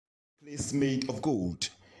Is made of gold,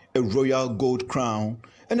 a royal gold crown,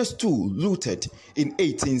 and a stool looted in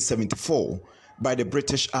 1874 by the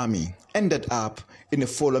British Army ended up in the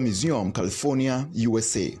Fowler Museum, California,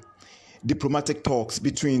 USA. Diplomatic talks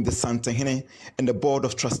between the Asantehene and the Board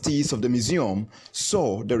of Trustees of the museum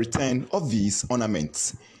saw the return of these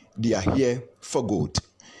ornaments. They are here for good.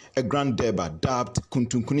 A Grand Durbar dubbed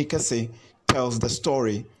Kuntunkunikese tells the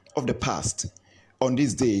story of the past. On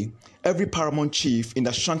this day, every paramount chief in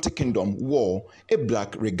the Asante Kingdom wore a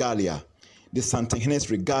black regalia. The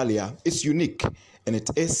Asantehene's regalia is unique, and it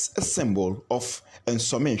is a symbol of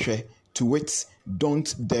Nsomehwe, to wit,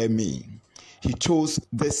 don't dare me. He chose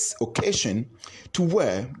this occasion to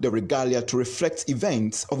wear the regalia to reflect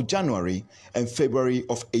events of January and February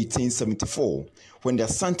of 1874, when the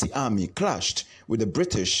Asante army clashed with the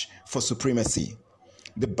British for supremacy.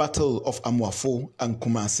 The Battle of Amuafo and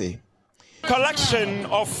Kumasi. Collection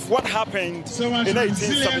of what happened in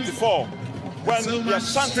 1874 when the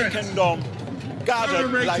Asante Kingdom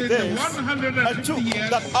gathered like this and took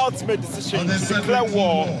that ultimate decision to declare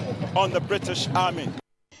war on the British Army.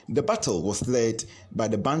 The battle was led by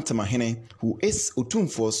the Asantehene, who is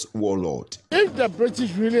Otumfo's warlord. If the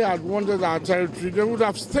British really had wanted our territory, they would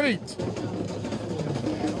have stayed.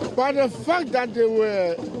 But the fact that they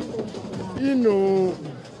were,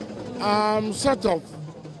 sort of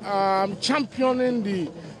championing the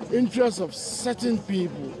interests of certain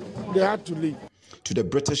people, they had to leave. To the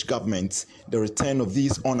British government, the return of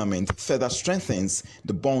these ornaments further strengthens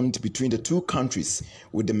the bond between the two countries,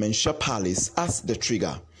 with the Manhyia Palace as the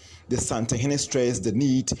trigger. The Asantehene stressed the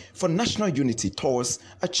need for national unity towards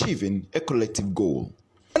achieving a collective goal.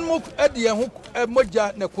 The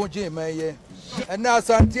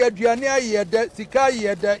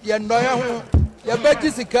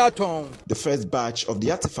first batch of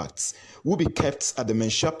the artifacts will be kept at the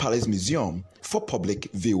Manhyia Palace Museum for public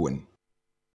viewing.